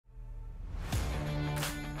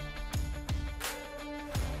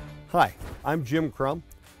Hi, I'm Jim Krumm.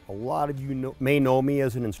 A lot of you may know me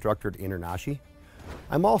as an instructor at InterNACHI.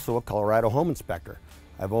 I'm also a Colorado home inspector.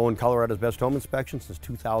 I've owned Colorado's Best Home Inspection since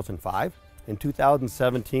 2005. In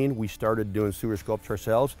 2017, we started doing sewer scopes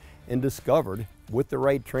ourselves and discovered, with the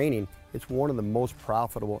right training, it's one of the most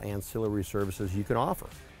profitable ancillary services you can offer.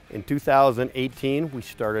 In 2018, we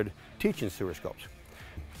started teaching sewer scopes.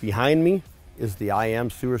 Behind me is the IM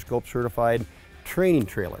Sewer Scope Certified training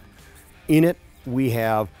trailer. In it, we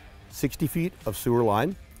have 60 feet of sewer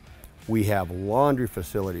line. We have laundry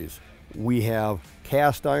facilities. We have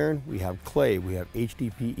cast iron, we have clay, we have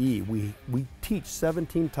HDPE. We teach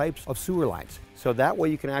 17 types of sewer lines. So that way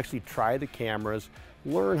you can actually try the cameras,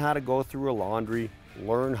 learn how to go through a laundry,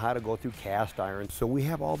 learn how to go through cast iron. So we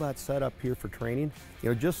have all that set up here for training,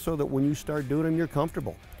 just so that when you start doing them, you're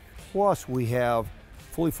comfortable. Plus we have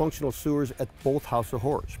fully functional sewers at both House of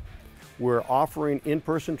Horrors. We're offering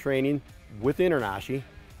in-person training with InterNACHI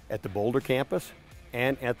at the Boulder campus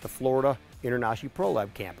and at the Florida InterNACHI Pro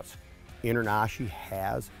Lab campus. InterNACHI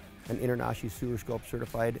has an InterNACHI Sewer Scope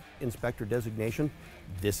Certified Inspector designation.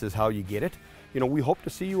 This is how you get it. We hope to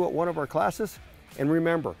see you at one of our classes. And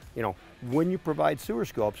remember, when you provide sewer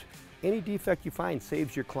scopes, any defect you find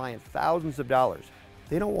saves your client thousands of dollars.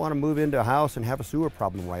 They don't want to move into a house and have a sewer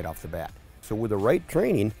problem right off the bat. So with the right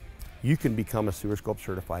training, you can become a Sewer Scope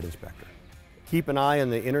Certified Inspector. Keep an eye on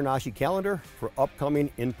the InterNACHI calendar for upcoming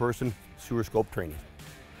in-person sewer scope training.